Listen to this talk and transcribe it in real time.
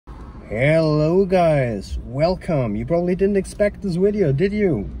Hello guys, welcome. You probably didn't expect this video, did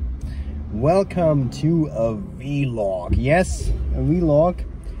you? Welcome to a vlog. Yes, a vlog.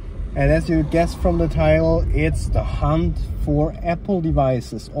 And as you guessed from the title, it's the hunt for Apple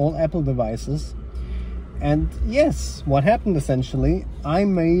devices, all Apple devices. And yes, what happened essentially, I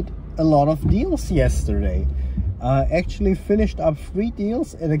made a lot of deals yesterday. Actually finished up 3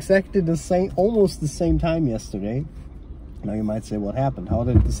 deals at exactly the same, almost the same time yesterday. Now you might say, what happened? How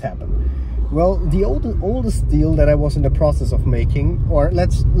did this happen? Well, the oldest deal that I was in the process of making, or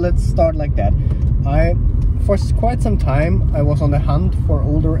let's start like that. For quite some time, I was on the hunt for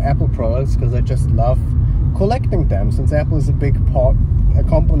older Apple products because I just love collecting them. Since Apple is a big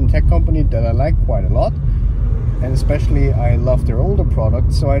tech company that I like quite a lot, and especially I love their older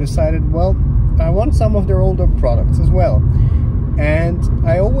products. So I decided, well, I want some of their older products as well. And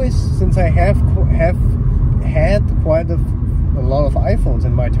I always, since I have had quite a lot of iPhones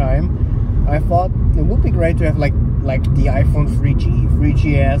in my time, I thought it would be great to have like the iPhone 3G,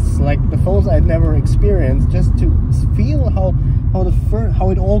 3GS, like the phones I'd never experienced, just to feel how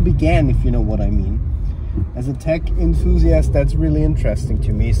it all began, if you know what I mean. As a tech enthusiast, that's really interesting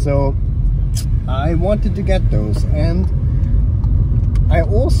to me. So I wanted to get those, and I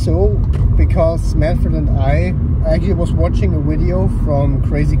also, because Manfred and I actually was watching a video from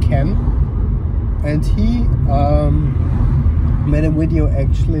Crazy Ken, and he made a video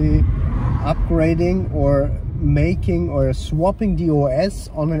actually upgrading or making or swapping the OS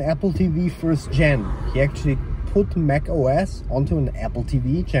on an Apple TV first gen. He actually put Mac OS onto an Apple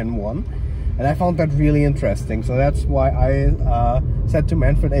TV Gen 1, and I found that really interesting. So that's why I said to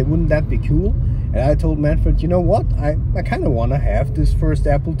Manfred, hey, wouldn't that be cool? And I told Manfred, you know what, I kind of want to have this first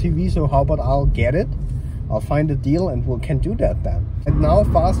Apple TV, so how about I'll get it? I'll find a deal and we can do that then. And now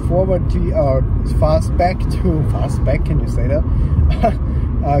fast back, can you say that?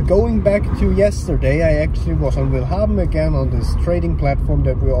 Going back to yesterday, I actually was on Willhaben again, on this trading platform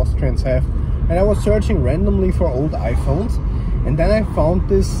that we Austrians have, and I was searching randomly for old iPhones, and then I found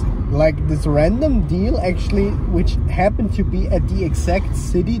this random deal actually, which happened to be at the exact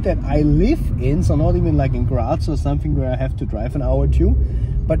city that I live in, so not even like in Graz or something where I have to drive an hour to,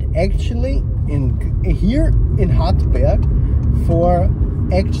 but actually here in Hartberg for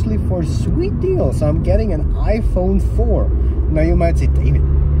sweet deals. So I'm getting an iPhone 4. Now you might say, David,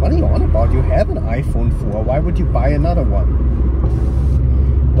 what are you on about? You have an iPhone 4. Why would you buy another one?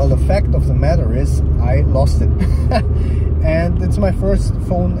 Well, the fact of the matter is I lost it. And it's my first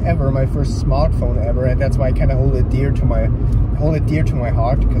phone ever, my first smartphone ever, and that's why I kind of hold it dear to my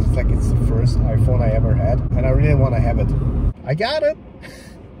heart, because it's the first iPhone I ever had, and I really want to have it. I got it.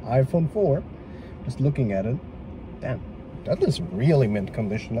 iPhone 4. Just looking at it. Damn, that is really mint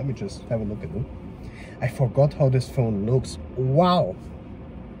condition. Let me just have a look at it. I forgot how this phone looks. Wow.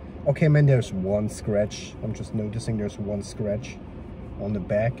 Okay, man, there's one scratch. I'm just noticing there's one scratch on the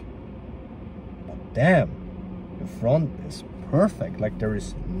back. But damn, the front is perfect. Like, there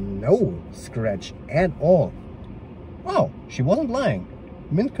is no scratch at all. Wow, she wasn't lying.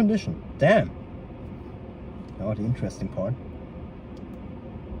 Mint condition. Damn. Now the interesting part.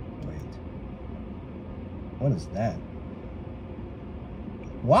 Wait. What is that?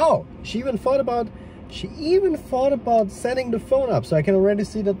 Wow, she even thought about setting the phone up, so I can already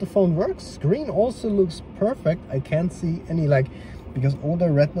see that the phone works. Screen also looks perfect. I can't see any, because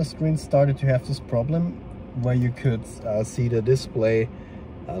older Retina screens started to have this problem where you could see the display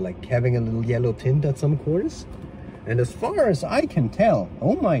having a little yellow tint at some corners. And as far as I can tell,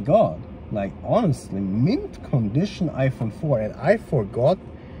 oh my god, honestly, mint condition iPhone 4, and I forgot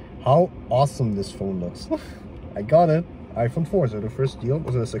how awesome this phone looks. I got it, iPhone 4, so the first deal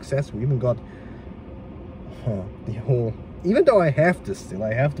was a success. We even got the whole, even though I have this still,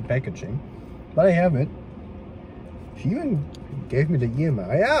 I have the packaging, but I have it. She even gave me the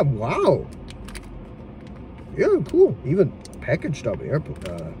EMI. Yeah, wow. Yeah, cool. Even packaged up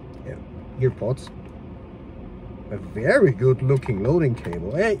earpods. A very good looking loading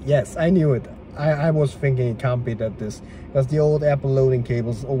cable. Yes, I knew it. I was thinking it can't be that this, because the old Apple loading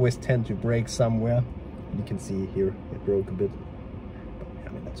cables always tend to break somewhere. You can see here it broke a bit, but I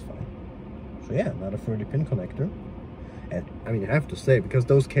mean, that's fine. So yeah, another 30-pin connector. And I mean, I have to say, because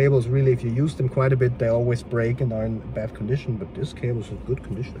those cables really, if you use them quite a bit, they always break and are in bad condition, but this cable is in good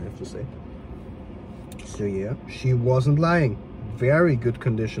condition, I have to say. So yeah, she wasn't lying. Very good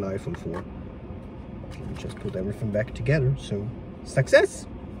condition iPhone 4. Let me just put everything back together. So, success!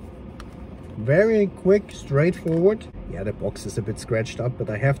 Very quick, straightforward. Yeah, the box is a bit scratched up, but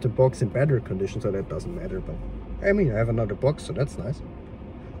I have the box in better condition, so that doesn't matter. But I mean, I have another box, so that's nice.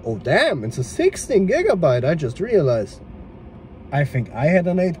 Oh damn, it's a 16 gigabyte, I just realized. I think I had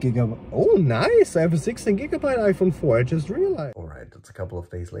an 8GB. Oh, nice! I have a 16GB iPhone 4. I just realized. Alright, it's a couple of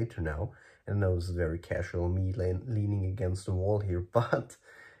days later now. And I know this is very casual, me leaning against the wall here. But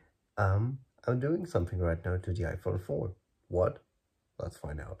I'm doing something right now to the iPhone 4. What? Let's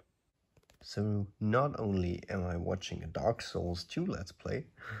find out. So not only am I watching a Dark Souls 2 Let's Play,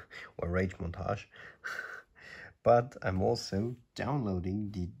 or Rage Montage, but I'm also downloading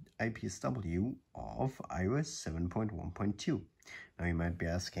the IPSW of iOS 7.1.2. Now you might be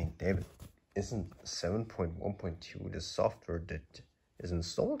asking, David, isn't 7.1.2 the software that is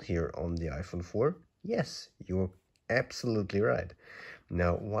installed here on the iPhone 4? Yes, you're absolutely right.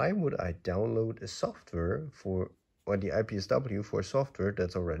 Now, why would I download a software for, or the IPSW for software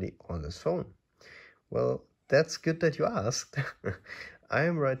that's already on this phone? Well, that's good that you asked. I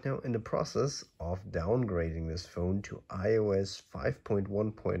am right now in the process of downgrading this phone to iOS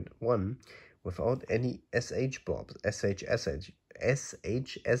 5.1.1 without any SH blobs, SHSH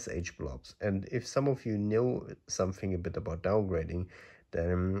blobs. And if some of you know something a bit about downgrading,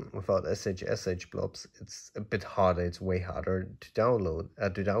 then without SHSH blobs, it's a bit harder. It's way harder to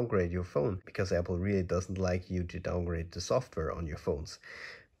downgrade your phone, because Apple really doesn't like you to downgrade the software on your phones.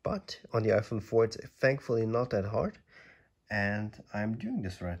 But on the iPhone 4, it's thankfully not that hard. And I'm doing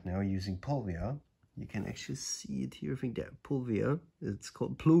this right now using Pluvia. You can actually see it here. I think that Pluvia, it's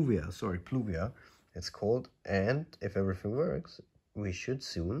called Pluvia, sorry, Pluvia, it's called. And if everything works, we should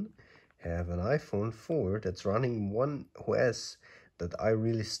soon have an iPhone 4 that's running one OS that I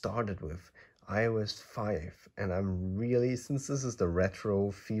really started with, iOS 5. And I'm really, since this is the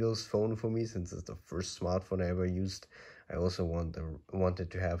retro feels phone for me, since it's the first smartphone I ever used, I also wanted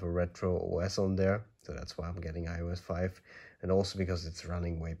to have a retro OS on there, so that's why I'm getting iOS 5, and also because it's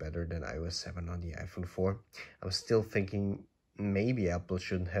running way better than iOS 7 on the iPhone 4. I'm still thinking maybe Apple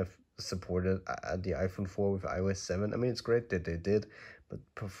shouldn't have supported the iPhone 4 with iOS 7. I mean, it's great that they did, but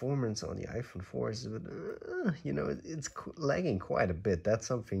performance on the iPhone 4 is a bit, you know, it's lagging quite a bit. That's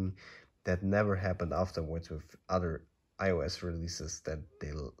something that never happened afterwards with other iOS releases, that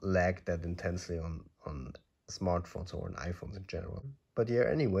they lag that intensely on smartphones or on iPhones in general. But yeah,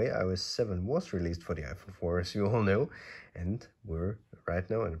 anyway, iOS 7 was released for the iPhone 4, as you all know, and we're right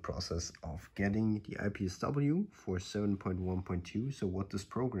now in the process of getting the IPSW for 7.1.2. So what this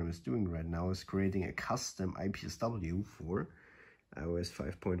program is doing right now is creating a custom IPSW for iOS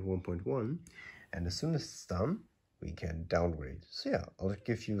 5.1.1, and as soon as it's done, we can downgrade. So yeah, I'll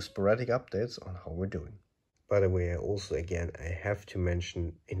give you sporadic updates on how we're doing. By the way, I have to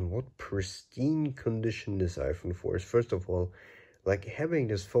mention in what pristine condition this iPhone 4 is. First of all, like having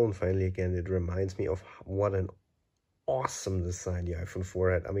this phone finally again, it reminds me of what an awesome design the iPhone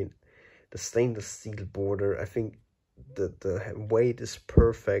 4 had. I mean, the stainless steel border, I think the weight is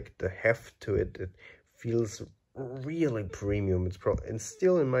perfect, the heft to it, it feels really premium. It's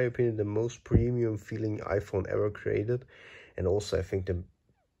still, in my opinion, the most premium feeling iPhone ever created, and also I think the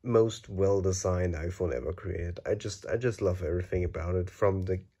most well-designed iPhone ever created. I just love everything about it, from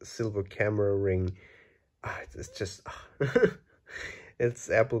the silver camera ring. It's just it's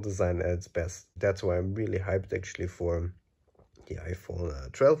Apple design at its best. That's why I'm really hyped actually for the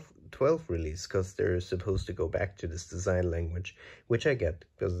iPhone 12 release, because they're supposed to go back to this design language, which I get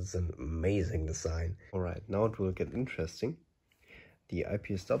because it's an amazing design. Alright, now it will get interesting. The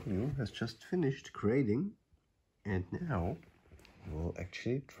IPSW has just finished creating, and now we'll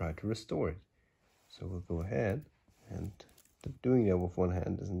actually try to restore it. So we'll go ahead, and doing that with one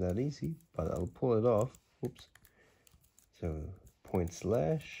hand isn't that easy, but I'll pull it off. Oops. So /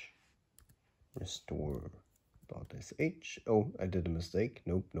 restore.sh. Oh, I did a mistake.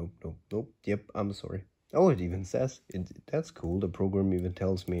 Nope. Yep, I'm sorry. Oh, it even says it. That's cool. The program even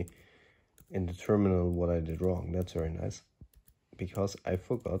tells me in the terminal what I did wrong. That's very nice, because I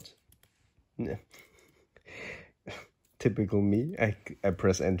forgot. Typical me, I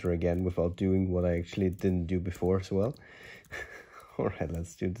press enter again without doing what I actually didn't do before as well. Alright,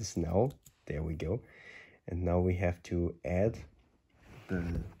 let's do this now. There we go. And now we have to add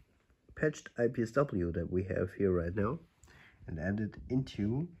the patched IPSW that we have here right now and add it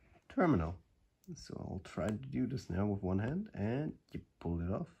into terminal. So I'll try to do this now with one hand, and you pull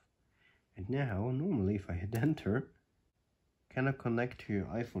it off. And now, normally if I hit enter, cannot connect to your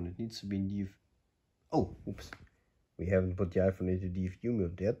iPhone. It needs to be in oh, oops. We haven't put the iPhone into DFU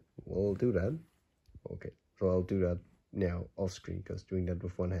mode yet. We'll do that. Okay, so I'll do that now off screen, because doing that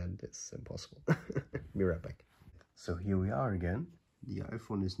with one hand is impossible. Be right back. So here we are again. The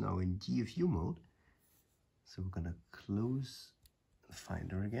iPhone is now in DFU mode. So we're gonna close the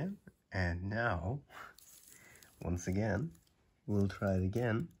Finder again. And now, once again, we'll try it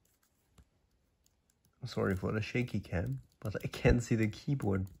again. Sorry for the shaky cam. but I can't see the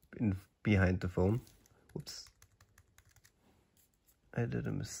keyboard behind the phone. Oops. I did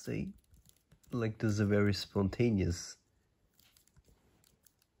a mistake. Like, this is a very spontaneous.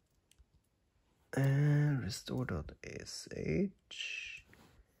 And restore.sh.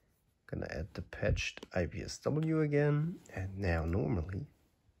 Gonna add the patched IPSW again. And now normally,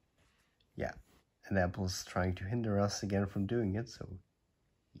 yeah, and Apple's trying to hinder us again from doing it. So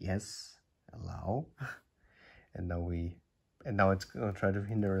yes, allow. And now it's gonna try to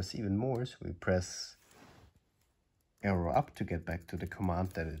hinder us even more. So we press arrow up to get back to the command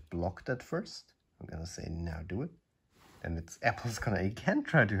that it blocked at first. I'm gonna say now do it. And it's Apple's gonna again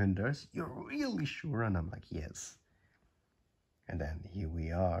try to hinder us. You're really sure? And I'm like, yes. And then here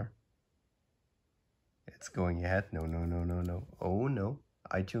we are. It's going ahead. No, no, no, no, no. Oh no.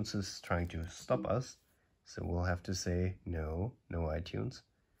 iTunes is trying to stop us. So we'll have to say no, no iTunes.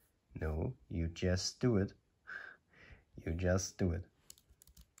 No, you just do it. You just do it.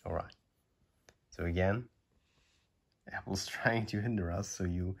 Alright. So again, Apple's trying to hinder us. So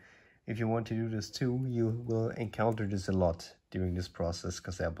if you want to do this too, you will encounter this a lot during this process,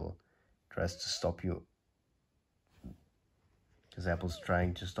 because Apple tries to stop you. Because Apple's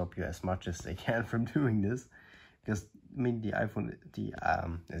trying to stop you as much as they can from doing this. Because, I mean, the iPhone,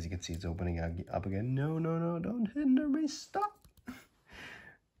 as you can see, it's opening up again. No, no, no, don't hinder me, stop!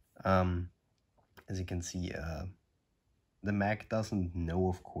 As you can see, the Mac doesn't know,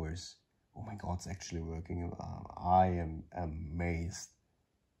 of course. Oh my god, it's actually working. I am amazed.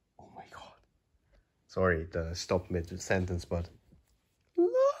 Oh my god. Sorry, I stopped mid-sentence, but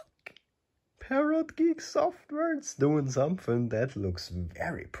look! Parrot Geek Software, it's doing something that looks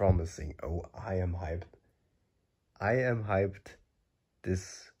very promising. Oh, I am hyped. I am hyped.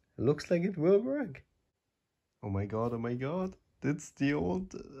 This looks like it will work. Oh my god, oh my god. That's the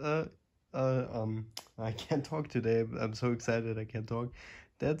old, I can't talk today. I'm so excited I can't talk.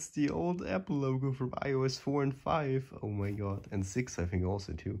 That's the old Apple logo from iOS 4 and 5. Oh my god. And 6, I think,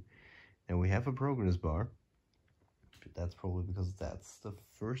 also too. And we have a progress bar. That's probably because that's the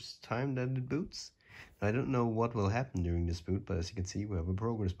first time that it boots. I don't know what will happen during this boot, but as you can see, we have a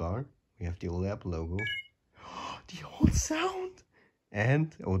progress bar. We have the old Apple logo. The old sound!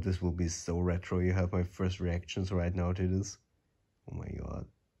 And, oh, this will be so retro. You have my first reactions right now to this. Oh my god.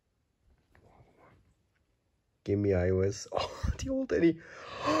 Give me iOS. Oh, the old Eddie.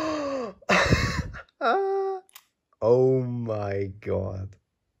 Oh my god.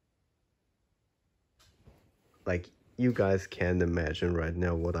 Like, you guys can't imagine right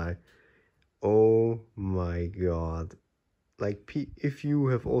now what oh my god. Like, if you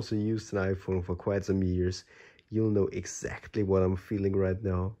have also used an iPhone for quite some years, you'll know exactly what I'm feeling right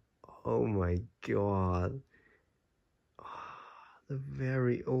now. Oh my god. The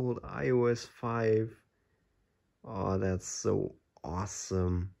very old iOS 5. Oh, that's so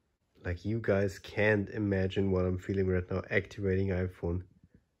awesome. Like, you guys can't imagine what I'm feeling right now activating iPhone.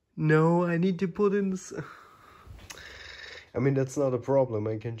 No, I need to put in this. I mean, that's not a problem.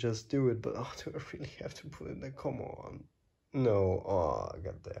 I can just do it, but oh, do I really have to put in there? Come on. No, oh, I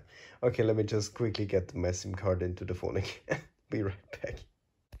got there. Okay, let me just quickly get my SIM card into the phone again. Be right back.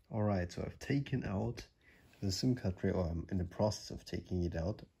 Alright, so I've taken out the SIM card tray, or I'm in the process of taking it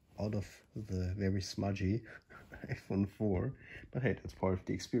out of the very smudgy iPhone 4. But hey, that's part of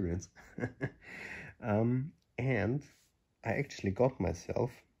the experience. And I actually got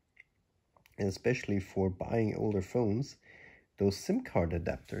myself, especially for buying older phones, those SIM card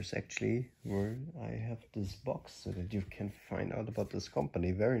adapters actually, where I have this box so that you can find out about this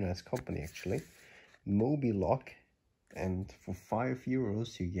company. Very nice company actually. Mobilock. And for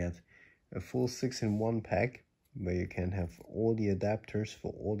 €5 you get a full 6-in-1 pack where you can have all the adapters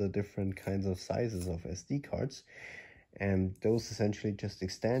for all the different kinds of sizes of SD cards. And those essentially just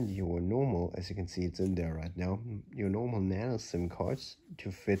extend your normal, as you can see it's in there right now, your normal nano SIM cards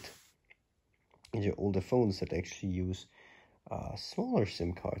to fit into older phones that actually use smaller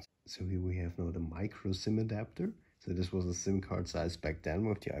SIM cards. So here we have now the micro SIM adapter. So this was a SIM card size back then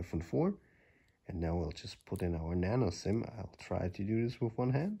with the iPhone 4. And now we'll just put in our nano SIM. I'll try to do this with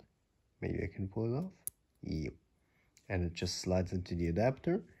one hand. Maybe I can pull it off. Yep. And it just slides into the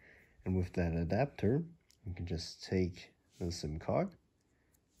adapter. And with that adapter, you can just take the SIM card,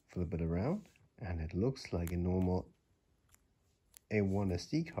 flip it around, and it looks like a normal A1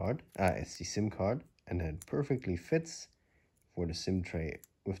 SD SIM card, and it perfectly fits for the SIM tray,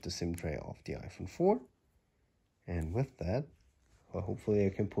 with the SIM tray of the iPhone 4. And with that, well, hopefully I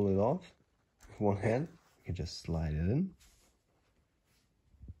can pull it off with one hand. You can just slide it in.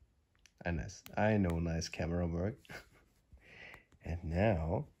 And nice. I know, nice camera work. And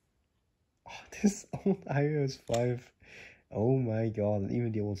now, oh, this old iOS 5 Oh my god, and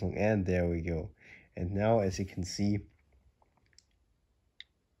even the old song, and there we go. And now, as you can see,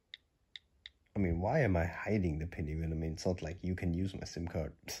 I mean, why am I hiding the pin even? I mean, it's not like you can use my SIM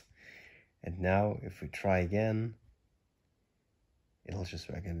card. And now, if we try again, it'll just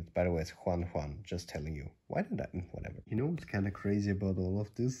work. And by the way, it's Juan, just telling you. Why did I, whatever. You know what's kind of crazy about all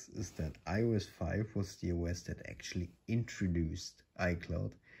of this is that iOS 5 was the OS that actually introduced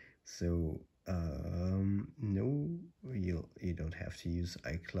iCloud. So, no, you don't have to use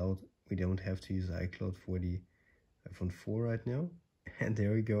iCloud. We don't have to use iCloud for the iPhone 4 right now. And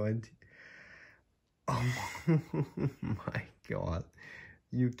there we go. And oh my god,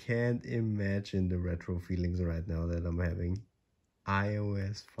 you can't imagine the retro feelings right now that I'm having.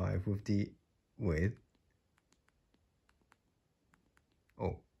 iOS 5 with the, wait,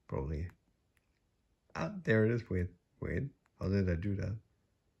 oh, probably, there it is. Wait, how did I do that?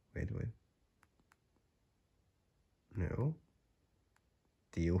 Wait, no,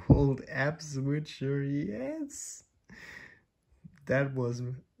 the old app switcher, yes, that was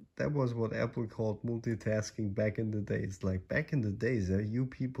what Apple called multitasking back in the days. Like back in the days, you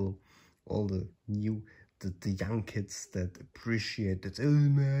people, all the young kids that appreciate that, oh,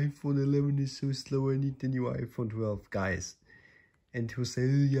 my iPhone 11 is so slow, I need the new iPhone 12, guys. And who say, oh,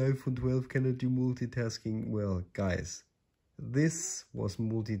 the iPhone 12 cannot do multitasking. Well, guys, this was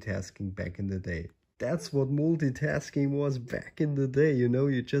multitasking back in the day. That's what multitasking was back in the day, you know,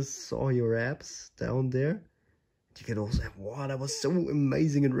 you just saw your apps down there. You could also have, wow, that was so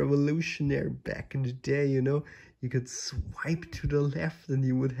amazing and revolutionary back in the day, you know. You could swipe to the left and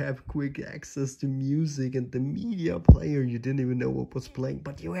you would have quick access to music and the media player. You didn't even know what was playing,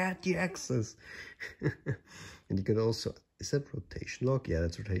 but you had the access. And you could also, is that rotation lock? Yeah,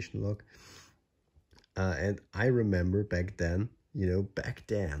 that's rotation lock. And I remember back then, you know,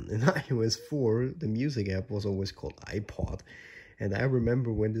 in iOS 4, the music app was always called iPod. And I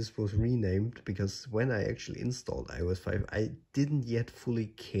remember when this was renamed, because when I actually installed iOS 5, I didn't yet fully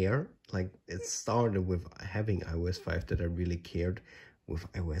care. Like, it started with having iOS 5 that I really cared with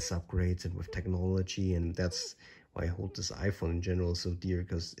iOS upgrades and with technology. And that's why I hold this iPhone in general so dear,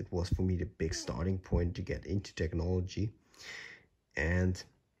 because it was for me the big starting point to get into technology. And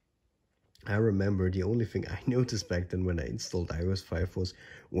I remember the only thing I noticed back then when I installed iOS 5 was,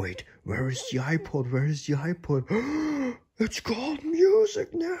 wait, where is the iPod? Where is the iPod? It's called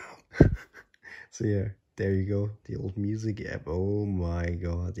music now. So yeah, there you go. The old music app. Oh my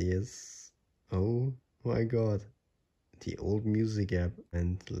god, yes. Oh my god. The old music app.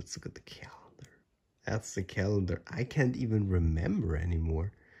 And let's look at the calendar. That's the calendar. I can't even remember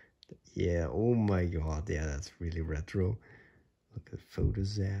anymore. Yeah, oh my god. Yeah, that's really retro. Look at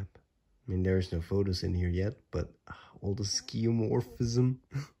Photos app. I mean, there's no photos in here yet, but all the skeuomorphism.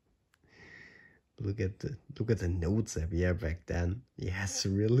 Look at the notes app. Yeah, back then. Yes,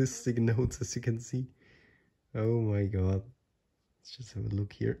 realistic notes, as you can see. Oh my god. Let's just have a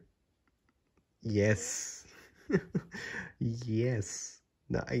look here. Yes. Yes.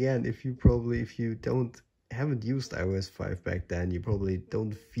 Now again, if you haven't used iOS 5 back then, you probably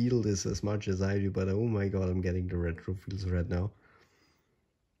don't feel this as much as I do, but oh my god, I'm getting the retro feels right now.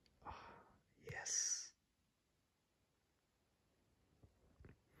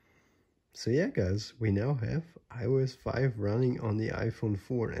 So yeah, guys, we now have iOS 5 running on the iPhone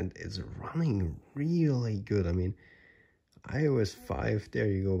 4, and it's running really good. I mean, iOS 5, there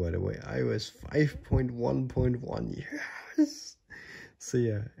you go, by the way, iOS 5.1.1, yes! So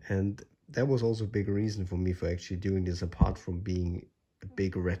yeah, and that was also a big reason for me for actually doing this, apart from being a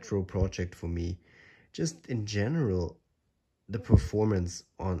big retro project for me. Just in general, the performance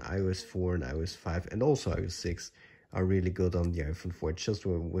on iOS 4 and iOS 5 and also iOS 6 are really good on the iPhone 4. It's just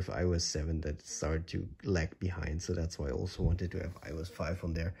with iOS 7 that it started to lag behind, so that's why I also wanted to have iOS 5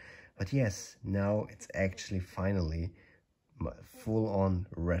 on there. But yes, now it's actually finally my full-on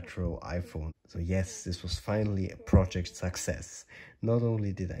retro iPhone. So yes, this was finally a project success. Not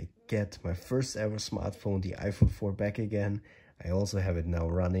only did I get my first ever smartphone, the iPhone 4, back again, I also have it now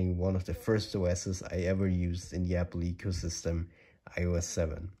running one of the first OSs I ever used in the Apple ecosystem, iOS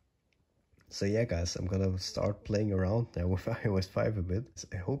 7. So yeah, guys, I'm gonna start playing around now with iOS 5 a bit. So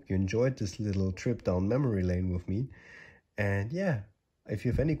I hope you enjoyed this little trip down memory lane with me. And yeah, if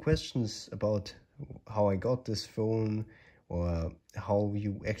you have any questions about how I got this phone, or how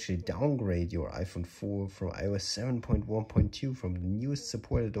you actually downgrade your iPhone 4 from iOS 7.1.2, from the newest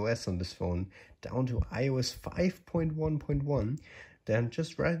supported OS on this phone, down to iOS 5.1.1, then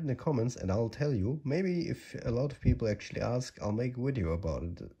just write in the comments and I'll tell you. Maybe if a lot of people actually ask, I'll make a video about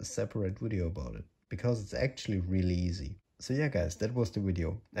it, a separate video about it, because it's actually really easy. So yeah, guys, that was the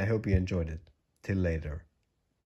video. I hope you enjoyed it. Till later.